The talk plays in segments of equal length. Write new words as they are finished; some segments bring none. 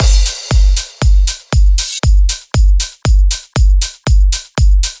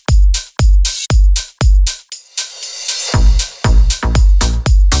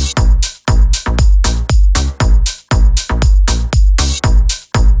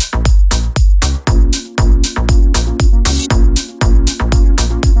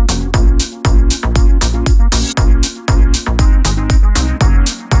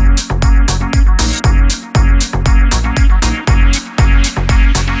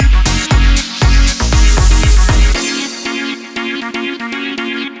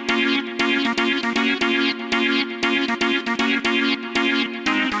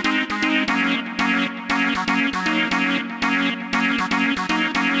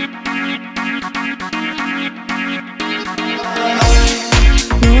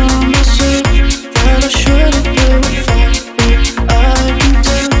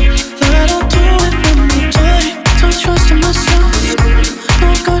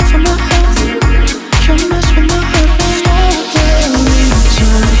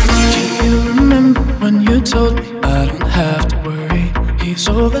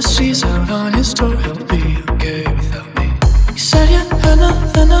had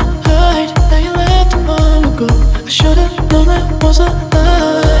nothing to hide. Now you left a while ago. I should've known that was a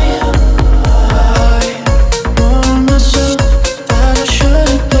lie. I warned myself that I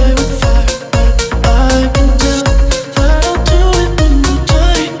shouldn't play with fire, but I can tell that I'll do it when you're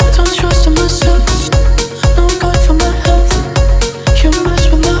tight. Don't trust in myself. No good for my health. You mess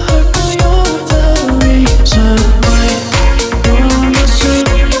with my heart, now you're the reason why. Warned myself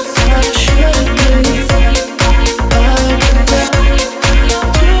that I shouldn't play with fire. I can tell that I'll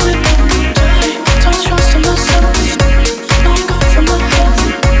do it when you're tight. Don't trust in myself. No good for my health.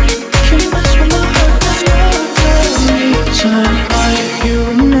 You mess with my heart, now you're the reason why. You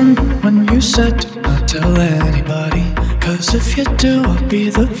remember when you said to not tell anybody? 'Cause if you do, I'll be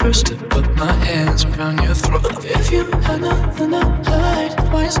the first to put my hands around your throat. If you had nothing to hide,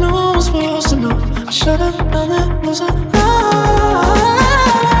 why is no one supposed to know? I should've known that was a lie.